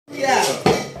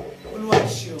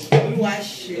Olúwa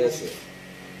ṣeun.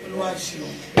 Olúwa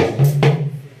ṣeun.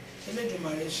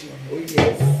 Elédùmarè ṣeun. Oh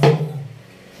yes.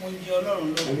 Mo jẹ́ Ọlọ́run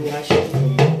lógo. Olúwa ṣeun.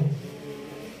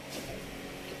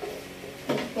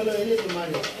 Pẹ̀lú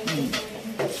Elédùmarè.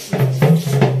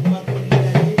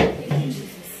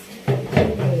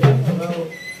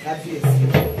 Kábíyèsí.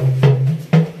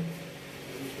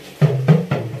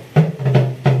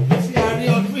 Tí a rí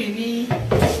ọdún yìí ní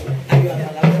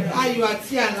ayọ̀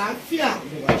àti àlàáfíà.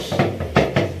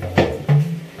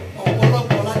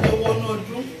 Ọ̀pọ̀lọpọ̀ lájọ wọnú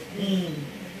ọdún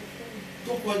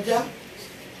tó kọjá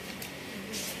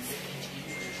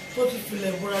tó ti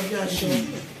filẹ̀ búra bí aṣọ.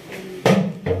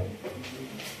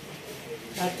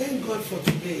 I thank God for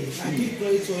today. I give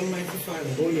glory to Almighty Father.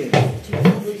 Oh yes.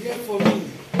 You there for me.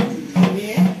 I'm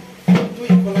here.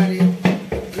 Toyin Kolade.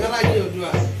 Yọ́lájẹ́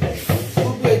Odua.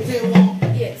 Gbogbo ète wọn.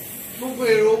 Yes. Gbogbo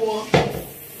èrò wọn.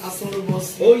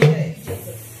 Asọ̀rọ̀bọ̀sí. Oh yes.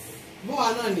 Bọ́wà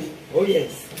náà ni. Oh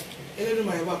yes.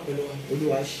 Elédùmarè wà pẹ̀lú wa.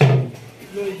 Olúwa ṣeun.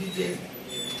 Lórí jíjẹ.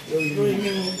 Lórí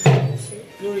mímu.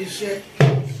 Lórí iṣẹ́.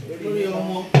 Lórí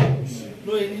ọmọ.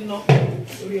 Lórí níná.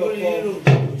 Lórí rírò.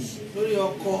 Lórí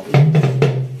ọkọ.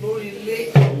 Lórí ilé.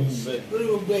 Lórí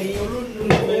gbogbo ẹ̀yin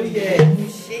olólùfẹ́ yẹ.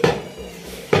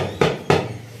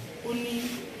 Ó ní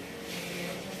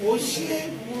ó ṣe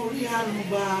mo rí àánú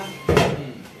gbà.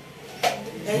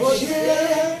 Ẹ ṣe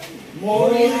mo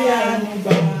rí àánú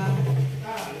gbà.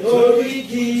 Lórí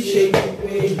kì í ṣe gbogbo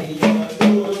ènìyàn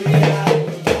lórí àánú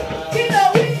gbà. Kí ló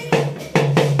wí?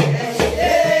 Ẹ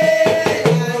ṣé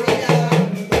mo rí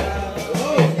àánú gbà.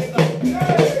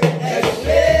 Ẹ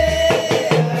ṣé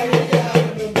mo rí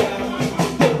àánú gbà.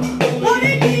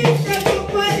 Lórí kì í ṣe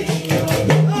gbogbo ènìyàn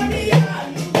lórí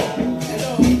àánú gbà.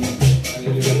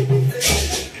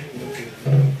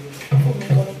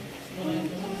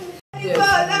 Ìgbà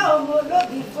ọ̀la ọmọ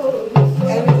olóbì fòrò.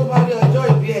 Ẹni tó bá rí ọjọ́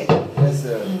ìbí ẹ̀ Yes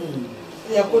sir.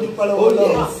 ó yẹ kó dúpẹ́ lọ́wọ́ Oh,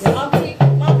 Ọlọ́run. yes.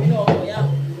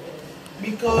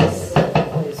 Because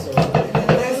in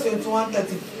the next 21,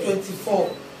 30, 24,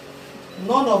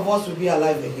 none of us will be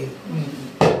alive again.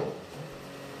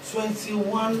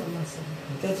 21,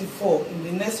 34, in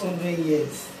the next 100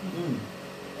 years,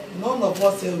 none of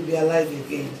us here will be alive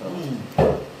again.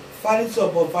 Vanity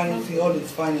upon vanity, all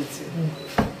is vanity.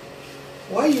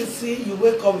 When you see, you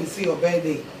wake up, you see your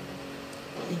birthday,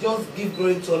 you just give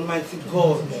glory to Almighty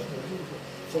God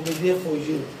for be there for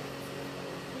you.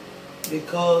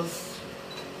 Because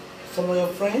some of your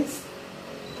friends,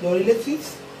 your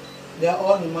relatives, they are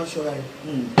all in mortuary.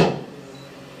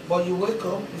 But you wake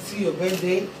up, you see your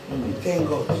birthday, you thank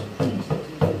God.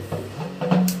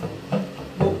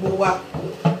 Gbogbo wa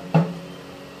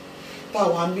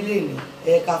táwọn abílẹ̀ ní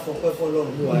ẹ̀ka fọpẹ́ fọlọ́run.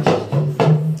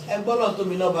 Ẹ gbọ́dọ̀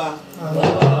tóbi lọ́ba.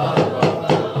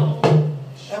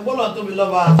 Ẹ gbọ́dọ̀ tóbi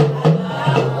lọ́ba.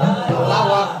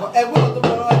 Ẹ gbọ́dọ̀ tóbi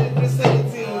lọ́ba ní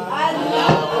Christianity.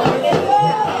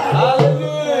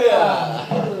 Hallelujah.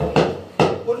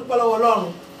 Ó dúpẹ́ lọ́wọ́ Ọlọ́run.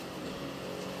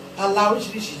 Àlá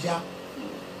oríṣiríṣi já.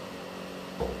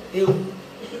 Ewu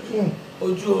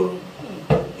ojú oorun,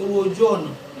 ewu ojú ọ̀nà,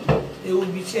 ewu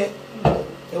ibi iṣẹ́,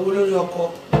 ewu lórí ọkọ,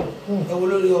 ewu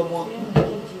lórí ọmọ,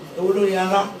 ewu lórí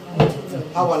ara.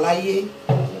 A wà láyé,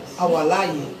 a wà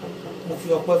láàyè. Mo fi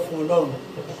ọpẹ́ fún Ọlọ́run.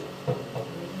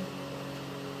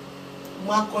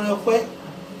 Mo akọrin ọpẹ́,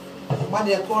 má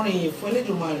dẹ̀ kọrin ìyìn fún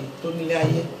Elédùmarè tó nílé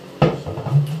ayé.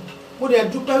 Mo dẹ̀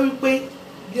dúpẹ́ wípé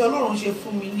bí Ọlọ́run ṣe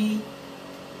fún mi ní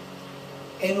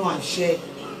ẹnu àṣẹ.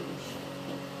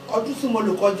 Ọdún tí mo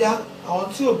lò kọjá, àwọn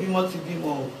tí ò bímọ ti bímọ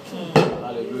o.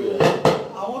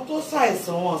 Àwọn tó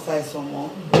ṣàìsàn wọn ṣàìsàn mọ́.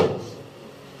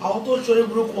 Àwọn tó ṣorí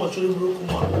burúkú wọn ṣorí burúkú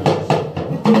mọ́.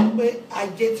 Nítorí pé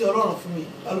ajé tí Ọlọ́run fún mi,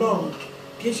 Ọlọ́run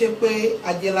kì í ṣe pé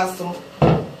ajé lásán.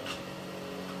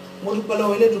 Mo dúpẹ́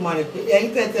lọ́wọ́ Elédùmarè pé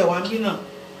ẹ̀yin tẹ̀tẹ̀ wá ń bí náà.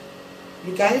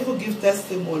 You can even give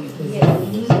testimony.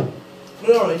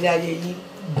 Lórí ọ̀rọ̀ ilé ayé yín.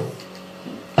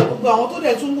 Gbogbo àwọn tó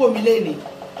dẹ̀ tún wò mí lénìí.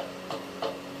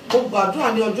 Mo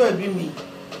gbàdúrà ní ọjọ́ ìbí mi.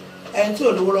 Ẹni tí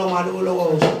ò lówó lọ́wọ́ máa lówó lọ́wọ́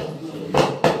o.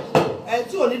 Ẹni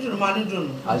tí ò ní dùnú máa ní dùnú.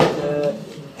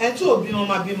 Ẹni tí ò bímọ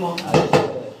máa bímọ.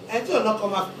 Ẹni tí ò lọ́kọ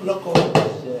máa lọ́kọ.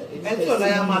 Ẹni tí ò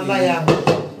láya máa láya.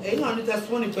 Èyí náà ní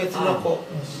testimony pẹ̀ tí lọ́kọ.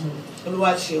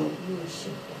 Olúwa ṣeun.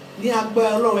 Ní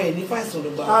agbára Ọlọ́run ẹ̀ ní fàìsàn ló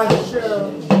gbà.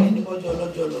 Ẹni bọ́jọ́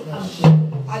ọlọ́jọ́ lọ.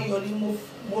 Ayọ̀ ni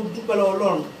mo dúpẹ́ lọ́wọ́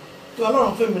Ọlọ́run. Tí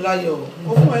Ọlọ́run fẹ́ mi láyọ̀.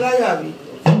 Mo fún ẹ láyọ̀ àbí?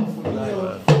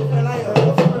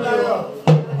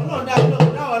 Ọlọ́run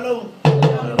dá wa lóhùn.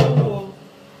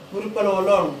 Mo dúpẹ́ lọ́wọ́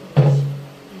Ọlọ́run.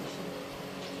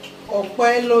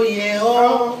 Ọpẹ́ ló yẹ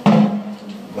ọ́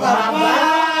bàbá.